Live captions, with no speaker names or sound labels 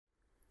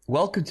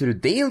Welcome to the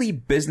Daily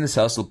Business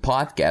Hustle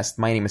podcast.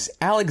 My name is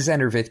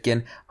Alexander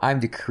Vitkin.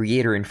 I'm the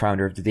creator and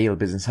founder of the Daily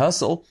Business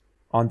Hustle.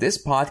 On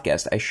this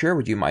podcast, I share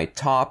with you my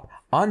top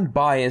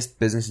unbiased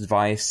business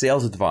advice,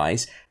 sales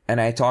advice,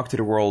 and I talk to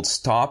the world's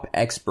top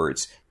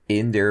experts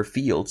in their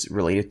fields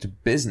related to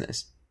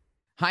business.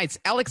 Hi, it's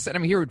Alex, and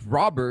I'm here with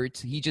Robert.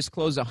 He just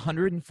closed a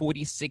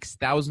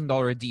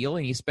 $146,000 deal,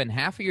 and he spent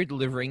half a year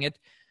delivering it.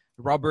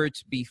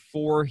 Robert,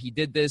 before he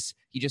did this,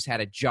 he just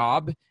had a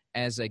job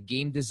as a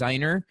game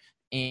designer,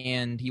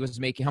 and he was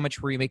making, how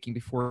much were you making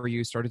before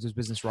you started this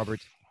business, Robert?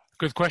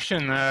 Good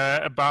question.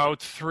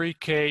 About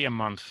 $3,000 a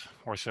month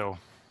or so.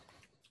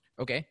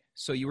 Okay,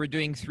 so you were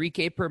doing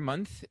 $3,000 per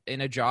month in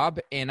a job,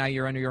 and now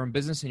you're under your own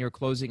business, and you're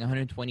closing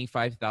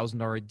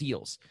 $125,000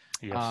 deals.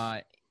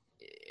 Yes.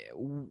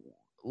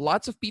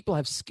 Lots of people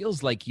have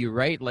skills like you,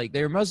 right? Like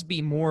there must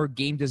be more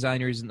game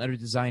designers and other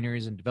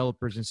designers and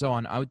developers and so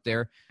on out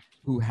there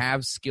who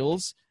have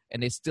skills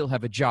and they still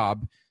have a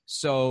job.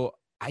 So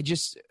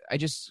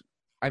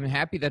I'm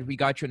happy that we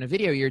got you on a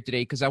video here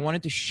today because I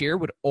wanted to share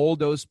with all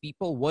those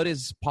people what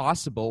is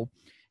possible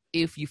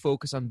if you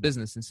focus on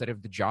business instead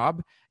of the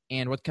job,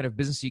 and what kind of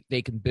business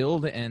they can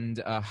build,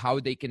 and how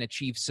they can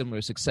achieve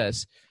similar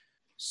success.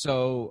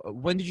 So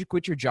when did you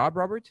quit your job,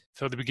 Robert?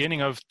 So the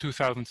beginning of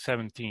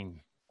 2017.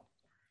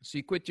 So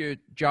you quit your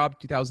job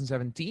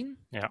 2017,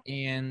 Yeah.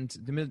 and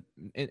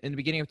in the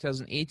beginning of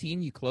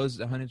 2018, you closed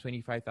a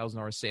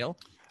 $125,000 sale.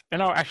 And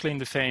now actually in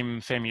the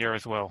same year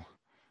as well.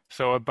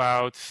 So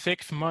about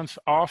 6 months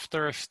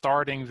after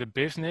starting the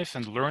business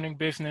and learning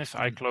business,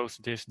 I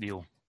closed this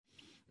deal.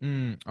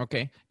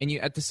 Okay. And you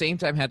at the same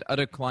time had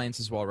other clients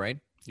as well, right?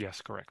 Yes,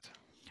 correct.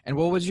 And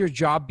what was your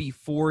job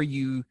before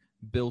you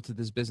built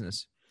this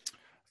business?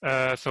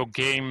 So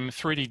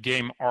 3D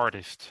game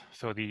artist.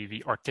 So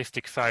the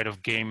artistic side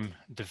of game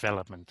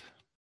development.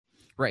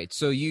 Right.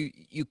 So you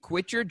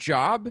quit your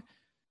job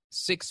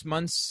 6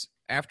 months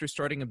after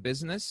starting a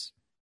business,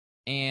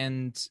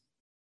 and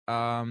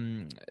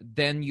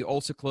then you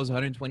also closed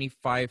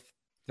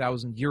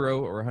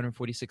 €125,000 or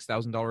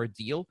 $146,000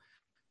 deal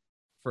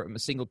from a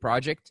single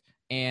project.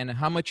 And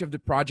how much of the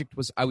project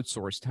was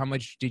outsourced? How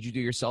much did you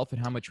do yourself,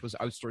 and how much was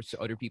outsourced to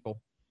other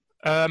people?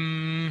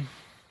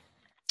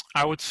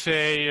 I would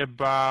say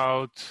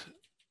about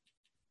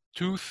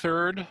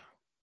 2/3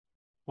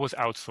 was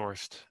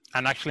outsourced.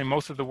 And actually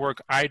most of the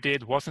work I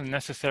did wasn't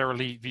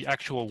necessarily the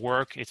actual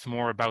work. It's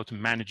more about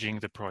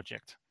managing the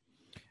project.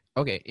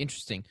 Okay,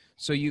 interesting.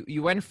 So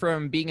you went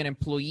from being an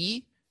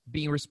employee,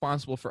 being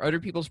responsible for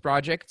other people's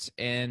projects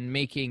and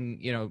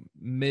making,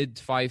 mid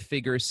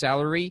 5-figure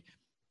salary,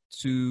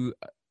 to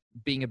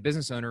being a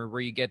business owner where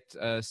you get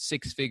where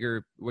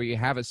you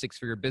have a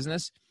 6-figure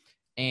business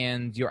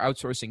and you're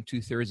outsourcing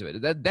 2/3 of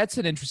it. That's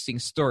an interesting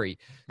story.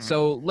 Mm-hmm.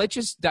 So let's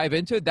just dive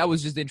into it. That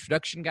was just the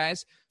introduction,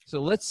 guys.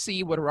 So let's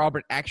see what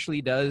Robert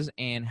actually does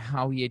and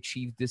how he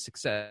achieved this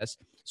success.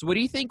 So what do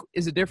you think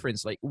is the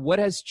difference? Like, what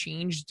has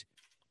changed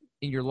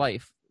in your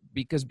life?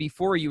 Because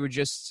before you were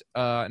just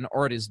an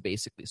artist,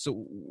 basically.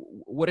 So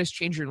what has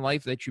changed in your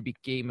life that you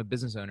became a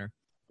business owner?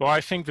 Well,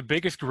 I think the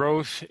biggest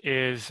growth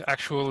is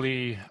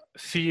actually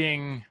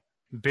seeing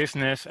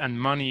business and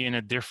money in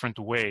a different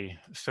way.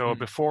 So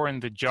before in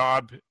the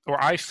job,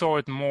 or I saw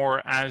it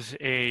more as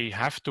a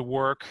have to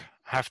work,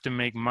 have to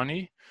make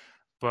money.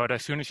 But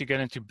as soon as you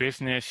get into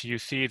business, you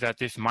see that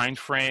this mind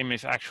frame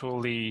is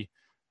actually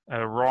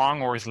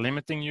wrong or is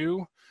limiting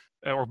you.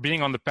 Or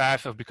being on the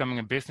path of becoming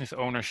a business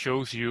owner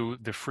shows you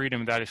the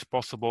freedom that is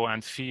possible,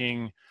 and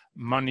seeing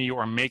money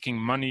or making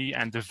money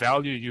and the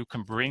value you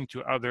can bring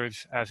to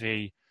others as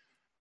a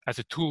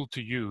tool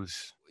to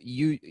use.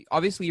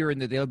 You're in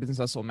the Daily Business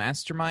Hustle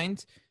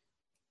Mastermind.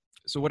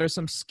 So what are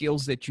some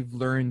skills that you've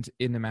learned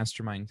in the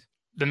mastermind?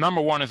 The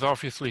number one is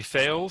obviously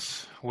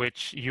sales,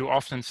 which you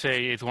often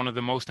say is one of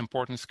the most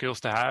important skills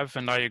to have,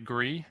 and I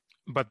agree.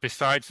 But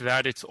besides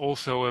that, it's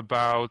also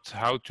about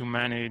how to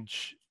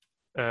manage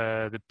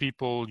the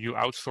people you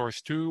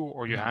outsource to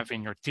or you have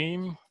in your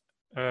team,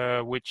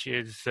 which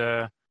is,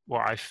 I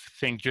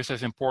think just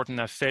as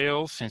important as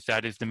sales, since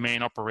that is the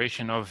main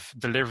operation of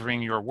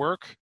delivering your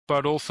work.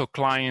 But also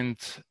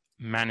client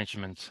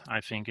management,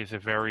 I think, is a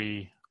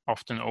very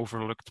often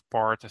overlooked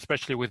part,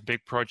 especially with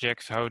big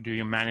projects. How do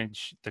you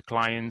manage the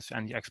clients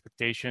and the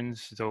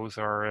expectations? Those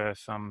are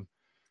some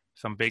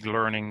big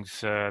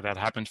learnings that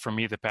happened for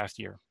me the past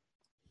year.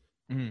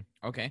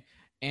 Okay.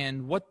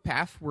 And what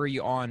path were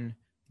you on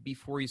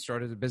before you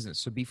started the business?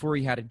 So before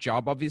you had a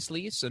job,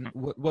 obviously. So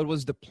what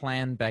was the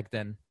plan back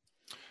then?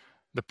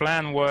 The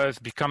plan was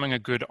becoming a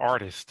good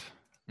artist,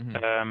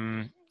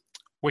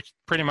 which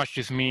pretty much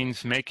just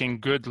means making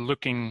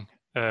good-looking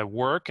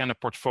work and a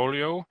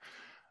portfolio,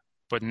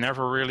 but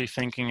never really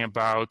thinking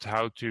about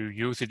how to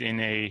use it in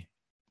a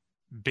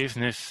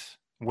business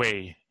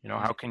way.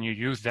 How can you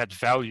use that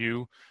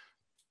value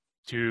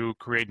to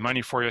create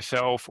money for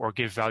yourself or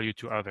give value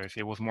to others?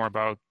 It was more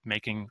about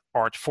making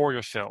art for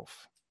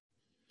yourself.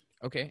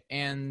 Okay,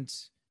 and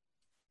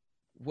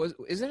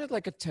isn't it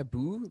like a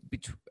taboo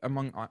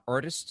among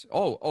artists?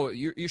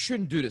 You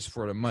shouldn't do this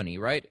for the money,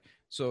 right?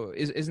 So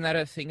isn't that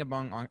a thing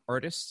among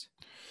artists?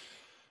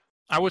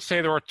 I would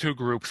say there are two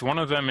groups. One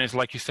of them is,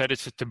 like you said,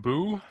 it's a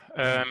taboo,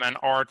 and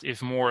art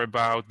is more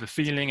about the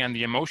feeling and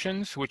the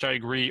emotions, which I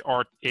agree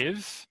art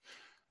is.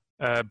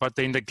 But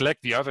they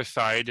neglect the other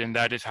side, and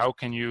that is how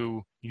can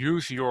you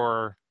use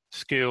your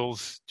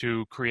skills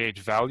to create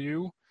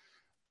value.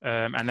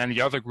 And then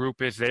the other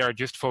group is they are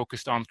just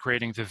focused on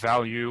creating the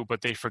value,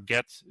 but they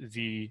forget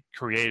the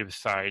creative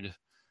side.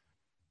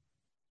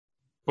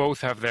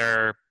 Both have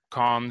their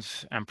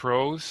cons and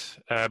pros,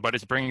 but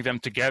it's bringing them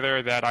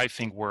together that I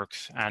think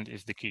works and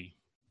is the key.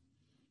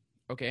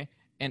 Okay.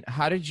 And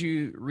how did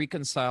you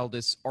reconcile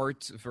this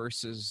art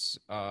versus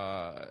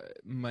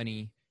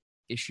money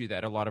issue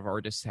that a lot of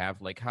artists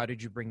have? Like, how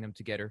did you bring them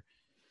together?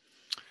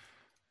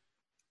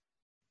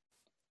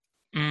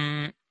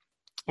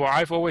 Well,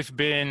 I've always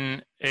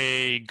been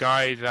a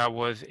guy that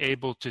was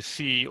able to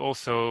see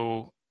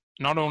also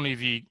not only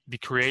the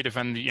creative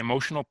and the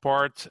emotional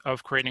part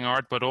of creating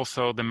art, but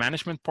also the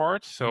management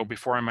part. So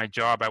before in my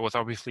job, I was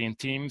obviously in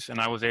teams,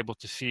 and I was able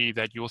to see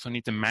that you also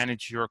need to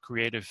manage your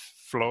creative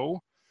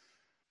flow.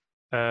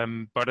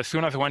 But as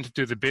soon as I went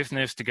into the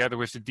business together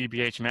with the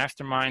DBH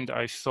Mastermind,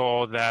 I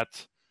saw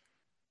that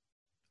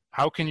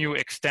how can you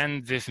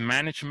extend this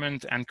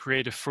management and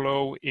creative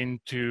flow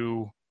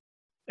into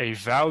a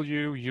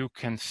value you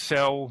can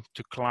sell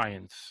to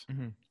clients,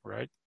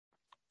 right?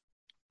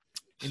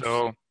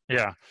 So,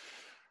 yeah.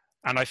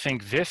 And I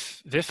think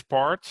this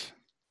part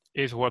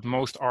is what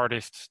most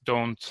artists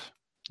don't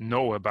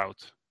know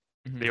about.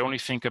 They only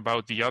think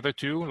about the other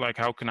two, like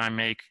how can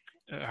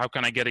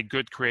I get a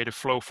good creative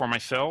flow for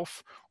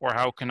myself, or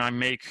how can I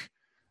make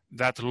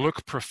that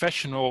look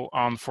professional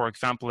on, for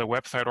example, a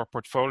website or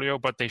portfolio,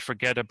 but they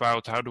forget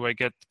about how do I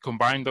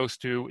combine those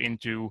two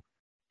into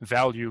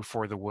value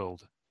for the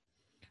world.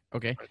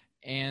 Okay.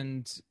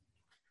 And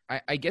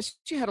I guess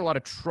you had a lot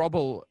of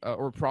trouble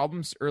or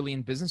problems early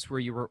in business where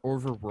you were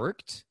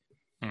overworked.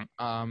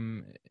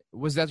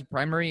 Was that the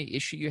primary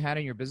issue you had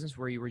in your business,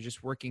 where you were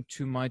just working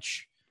too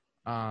much,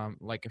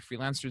 like a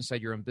freelancer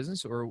inside your own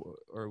business, or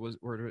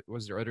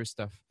was there other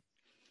stuff?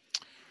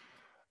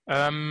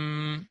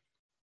 Well,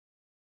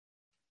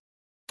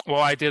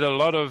 I did a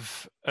lot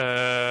of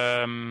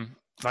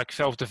like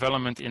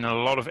self-development in a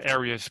lot of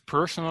areas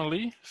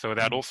personally, so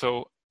that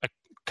also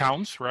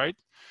counts, right?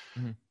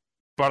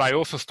 But I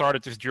also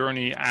started this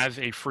journey as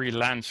a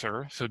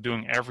freelancer, so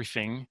doing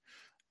everything.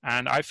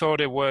 And I thought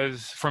it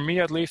was, for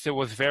me at least, it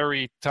was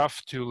very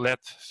tough to let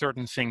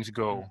certain things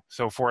go.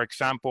 So for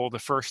example, the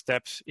first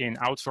steps in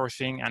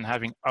outsourcing and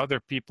having other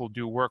people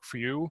do work for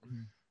you,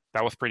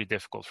 that was pretty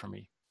difficult for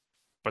me.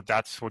 But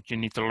that's what you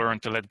need to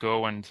learn, to let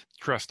go and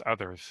trust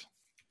others.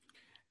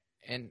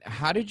 And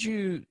how did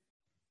you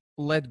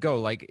let go?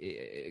 Like,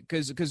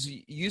 because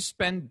you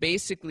spend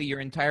basically your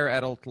entire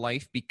adult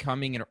life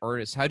becoming an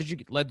artist. How did you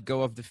let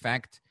go of the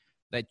fact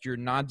that you're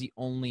not the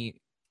only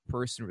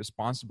person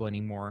responsible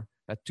anymore,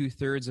 that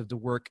 2/3 of the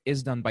work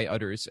is done by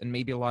others, and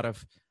maybe a lot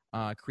of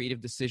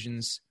creative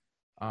decisions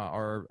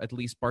are at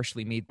least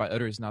partially made by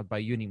others, not by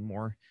you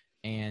anymore,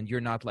 and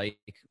you're not like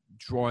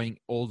drawing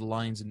all the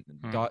lines and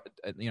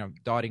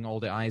dotting all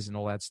the I's and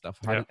all that stuff?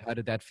 How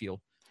did that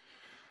feel?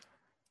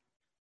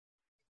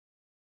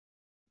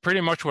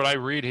 Pretty much what I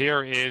read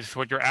here is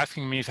what you're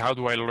asking me is how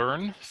do I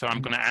learn? So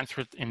I'm going to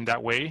answer it in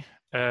that way.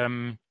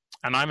 And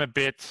I'm a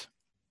bit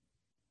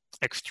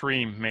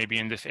extreme maybe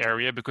in this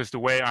area, because the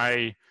way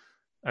I,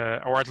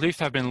 or at least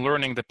have been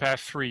learning the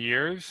past 3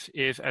 years,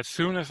 is as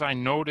soon as I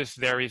notice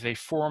there is a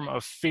form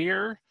of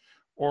fear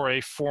or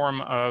a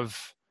form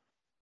of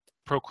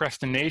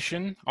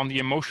procrastination on the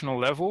emotional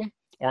level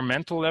or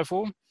mental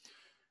level,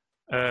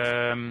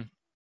 I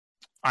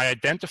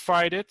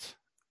identified it,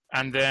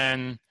 and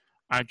then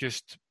I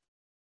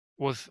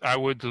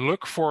would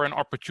look for an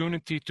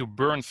opportunity to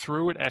burn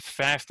through it as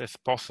fast as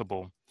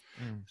possible.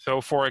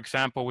 So for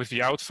example, with the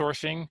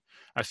outsourcing,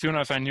 as soon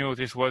as I knew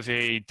this was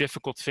a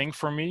difficult thing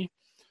for me,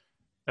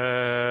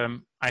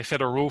 I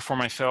set a rule for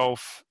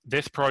myself: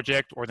 this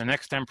project or the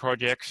next 10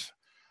 projects,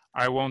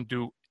 I won't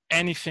do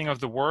anything of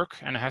the work,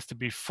 and it has to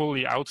be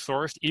fully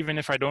outsourced. Even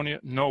if I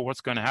don't know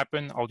what's going to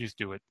happen, I'll just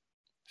do it.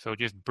 So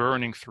just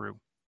burning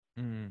through.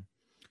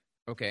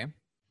 Okay.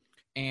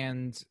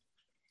 And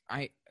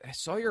I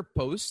saw your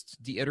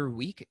post the other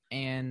week,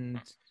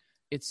 and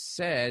it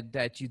said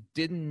that you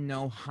didn't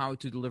know how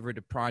to deliver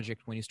the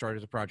project when you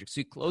started the project. So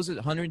you closed a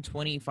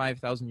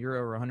 €125,000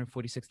 or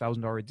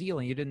 $146,000 deal,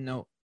 and you didn't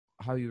know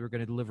how you were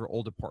going to deliver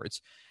all the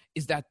parts.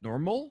 Is that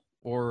normal,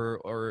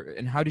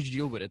 and how did you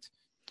deal with it?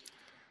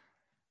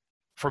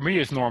 For me,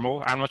 it's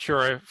normal. I'm not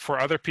sure for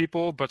other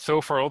people, but so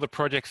far all the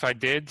projects I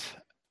did,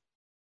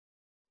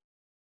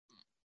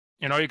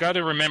 you got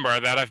to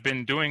remember that I've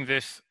been doing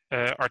this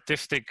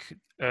artistic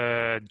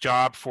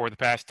job for the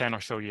past 10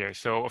 or so years.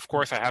 So of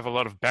course I have a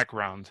lot of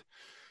background,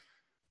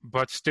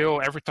 but still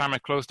every time I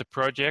closed the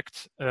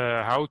project,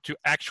 how to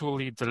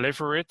actually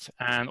deliver it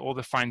and all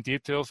the fine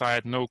details, I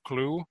had no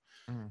clue.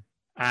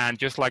 And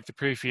just like the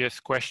previous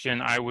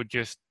question, I would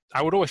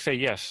always say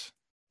yes.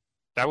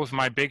 That was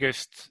my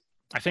biggest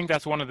I think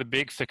that's one of the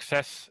big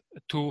success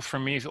tools for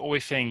me, is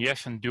always saying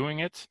yes and doing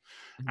it.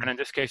 Mm-hmm. And in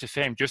this case, the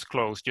same, just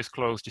close.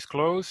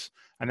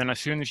 And then as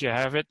soon as you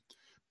have it,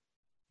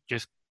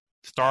 just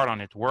start on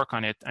it, work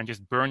on it, and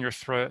just burn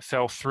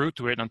yourself through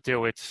to it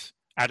until it's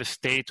at a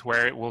state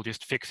where it will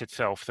just fix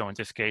itself. So in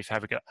this case,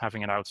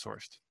 having it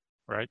outsourced,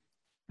 right?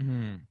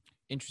 Mm-hmm.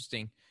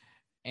 Interesting.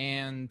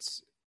 And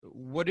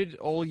what did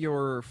all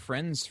your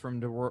friends from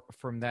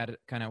that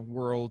kind of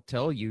world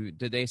tell you?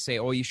 Did they say,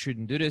 "Oh, you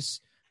shouldn't do this,"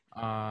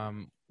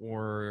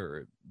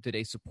 or did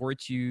they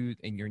support you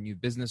in your new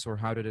business, or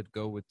how did it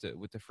go with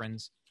the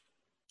friends?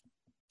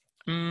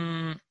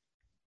 Or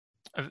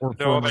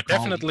They're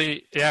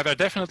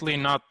definitely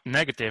not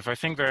negative. I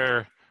think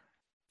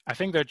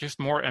they're just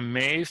more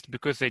amazed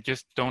because they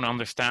just don't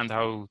understand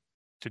how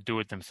to do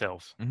it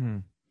themselves. Mm-hmm.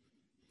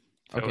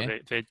 So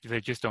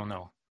they just don't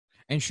know.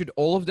 And should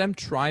all of them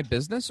try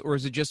business, or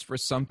is it just for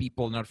some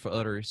people, not for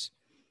others?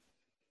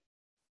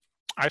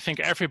 I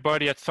think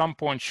everybody at some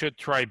point should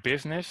try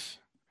business.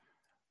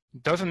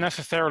 Doesn't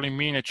necessarily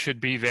mean it should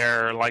be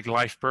their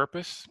life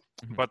purpose,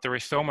 mm-hmm. but there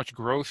is so much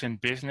growth in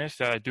business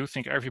that I do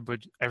think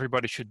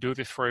everybody should do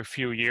this for a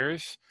few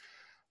years.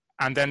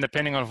 And then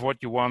depending on what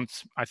you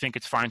want, I think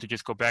it's fine to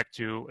just go back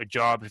to a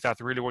job. If that's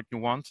really what you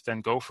want,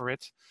 then go for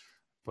it.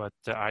 But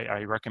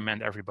I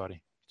recommend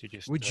everybody.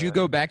 Would you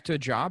go back to a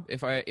job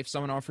if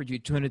someone offered you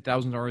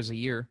 $200,000 a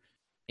year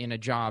in a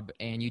job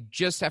and you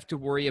just have to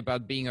worry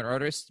about being an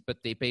artist, but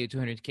they pay you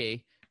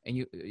 $200K and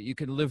you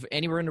can live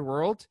anywhere in the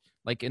world,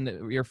 like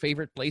in your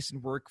favorite place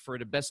and work for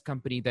the best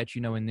company that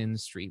you know in the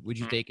industry? Would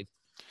you take it?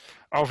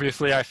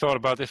 Obviously, I thought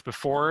about this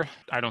before.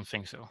 I don't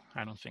think so.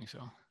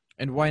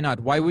 And why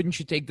not? Why wouldn't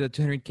you take the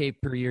 $200K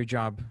per year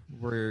job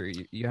where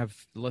you have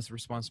less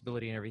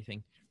responsibility and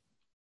everything?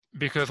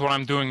 Because what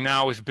I'm doing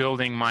now is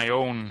building my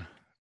own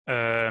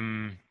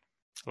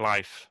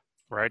life,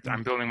 right? Mm-hmm.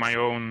 I'm building my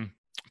own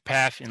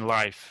path in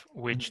life,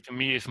 which to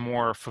me is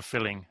more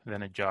fulfilling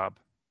than a job.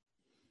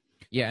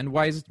 Yeah, and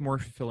why is it more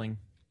fulfilling?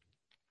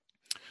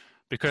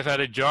 Because at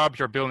a job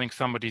you're building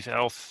somebody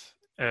else's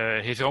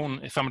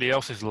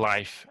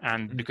life,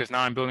 and because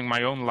now I'm building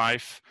my own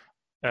life,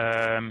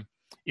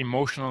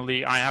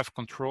 emotionally I have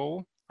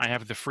control. I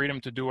have the freedom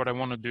to do what I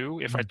want to do.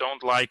 If I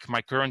don't like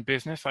my current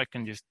business, I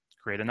can just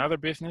create another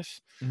business.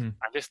 And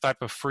this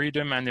type of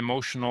freedom and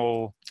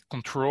emotional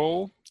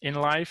control in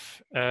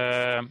life,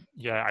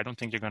 I don't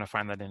think you're going to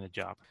find that in a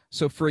job.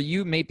 So for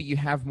you, maybe you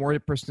have more the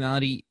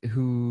personality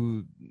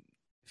who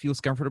feels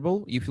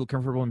comfortable. You feel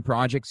comfortable in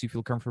projects, you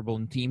feel comfortable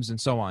in teams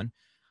and so on.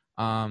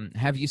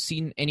 Have you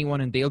seen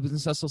anyone in Dale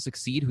Business Hustle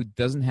succeed who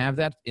doesn't have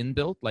that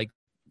inbuilt? Like,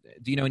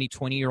 do you know any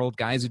 20-year-old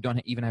guys who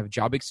don't even have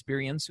job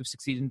experience who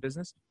succeed in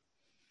business?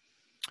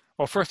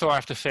 Well, first of all, I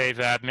have to say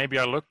that maybe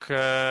I look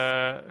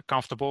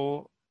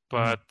comfortable,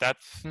 but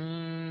that's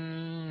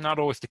not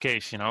always the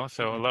case, you know.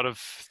 So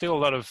still a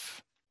lot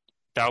of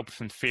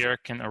doubts and fear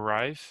can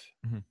arise.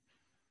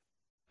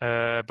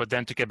 But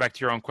then to get back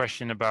to your own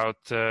question about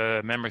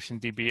members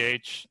in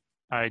DBH,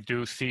 I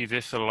do see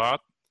this a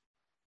lot,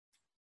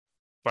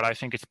 but I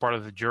think it's part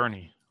of the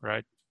journey,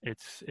 right?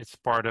 It's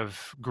part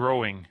of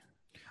growing.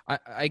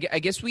 I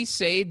guess we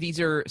say these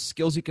are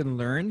skills you can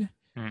learn.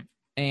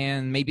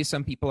 And maybe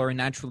some people are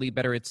naturally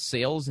better at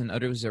sales and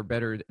others are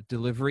better at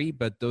delivery,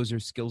 but those are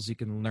skills you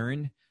can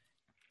learn.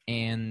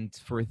 And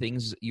for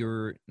things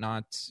you're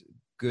not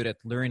good at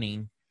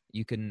learning,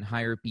 you can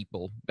hire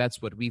people.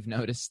 That's what we've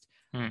noticed.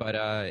 But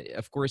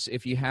of course,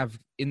 if you have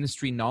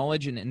industry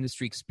knowledge and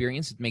industry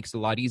experience, it makes it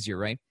a lot easier,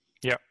 right?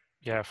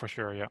 Yeah, for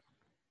sure, yeah.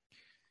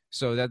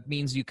 So that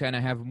means you kind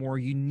of have more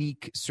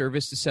unique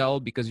service to sell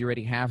because you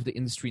already have the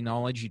industry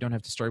knowledge. You don't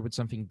have to start with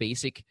something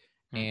basic.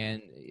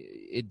 And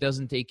it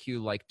doesn't take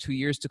you like 2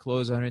 years to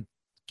close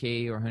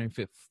 100K or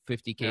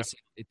 150K. Yeah.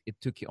 It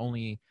took you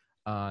only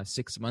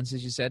 6 months,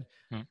 as you said.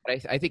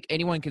 But I think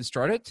anyone can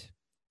start it,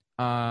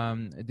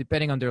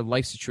 depending on their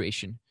life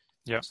situation.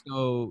 Yeah.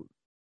 So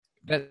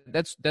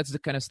that's the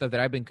kind of stuff that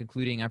I've been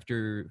concluding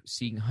after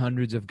seeing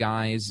hundreds of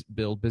guys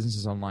build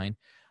businesses online.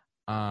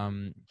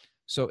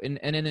 So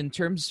in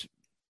terms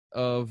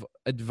of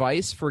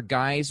advice for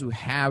guys who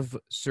have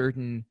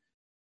certain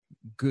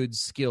good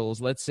skills,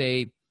 let's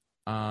say.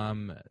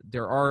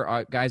 There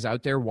are guys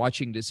out there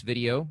watching this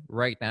video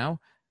right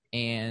now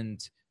and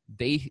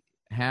they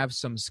have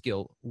some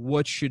skill.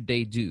 What should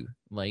they do?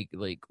 Like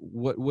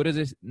what is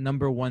the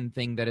number one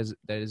thing that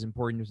is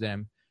important to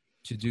them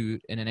to do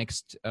in the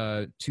next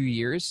 2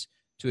 years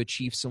to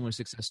achieve similar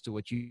success to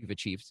what you've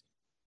achieved?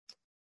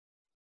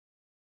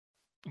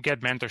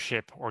 Get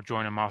mentorship or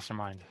join a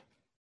mastermind.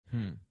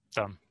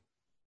 Done.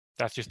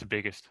 That's just the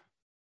biggest.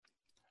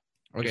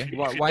 Okay.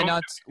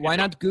 Why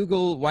not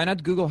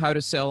Google how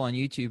to sell on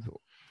YouTube?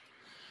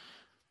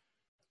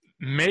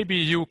 Maybe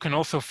you can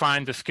also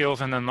find the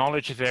skills and the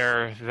knowledge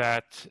there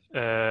that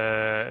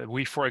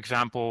we, for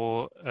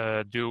example,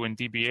 do in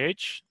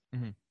DBH.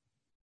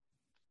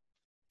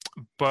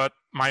 But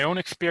my own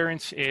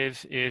experience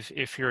is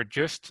if you're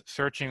just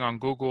searching on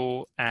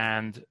Google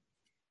and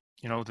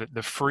you know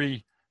the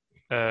free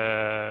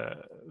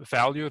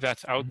value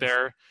that's out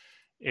there,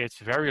 it's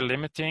very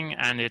limiting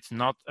and it's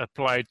not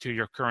applied to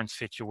your current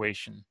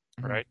situation,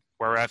 right?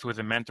 Whereas with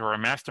a mentor or a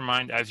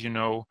mastermind, as you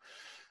know,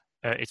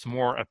 it's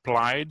more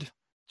applied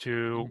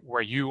to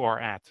where you are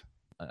at.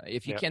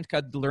 If you can't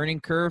cut the learning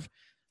curve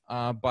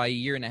by a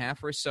year and a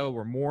half or so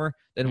or more,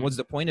 then what's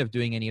the point of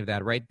doing any of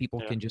that, right?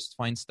 People can just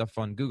find stuff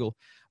on Google.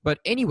 But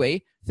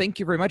anyway, thank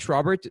you very much,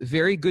 Robert.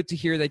 Very good to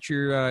hear that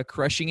you're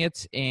crushing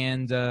it,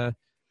 and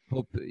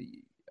hope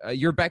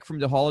you're back from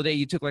the holiday.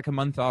 You took like a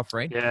month off,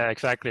 right? Yeah,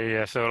 exactly.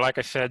 Yeah. So like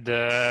I said,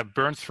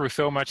 burned through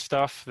so much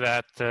stuff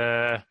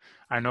that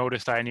I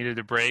noticed I needed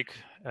a break.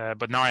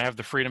 But now I have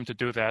the freedom to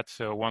do that.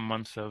 So 1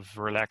 month of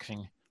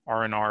relaxing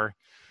R&R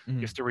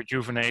just to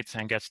rejuvenate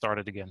and get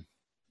started again.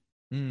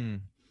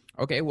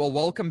 Okay, well,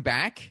 welcome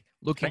back.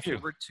 Looking Thank you.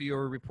 forward to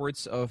your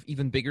reports of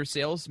even bigger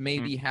sales,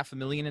 maybe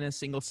 $500,000 in a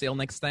single sale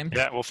next time.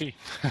 Yeah, we'll see.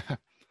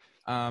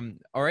 All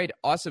right,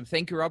 awesome.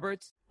 Thank you,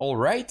 Robert. All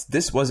right,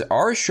 this was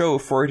our show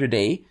for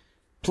today.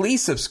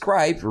 Please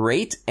subscribe,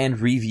 rate, and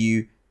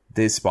review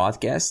this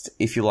podcast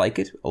if you like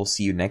it. I'll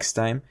see you next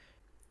time.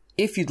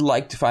 If you'd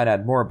like to find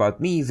out more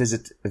about me,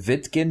 visit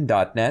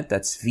vitkin.net.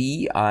 That's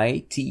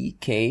VITKIN.net.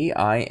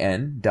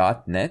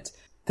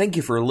 Thank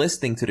you for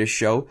listening to the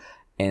show,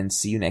 and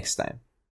see you next time.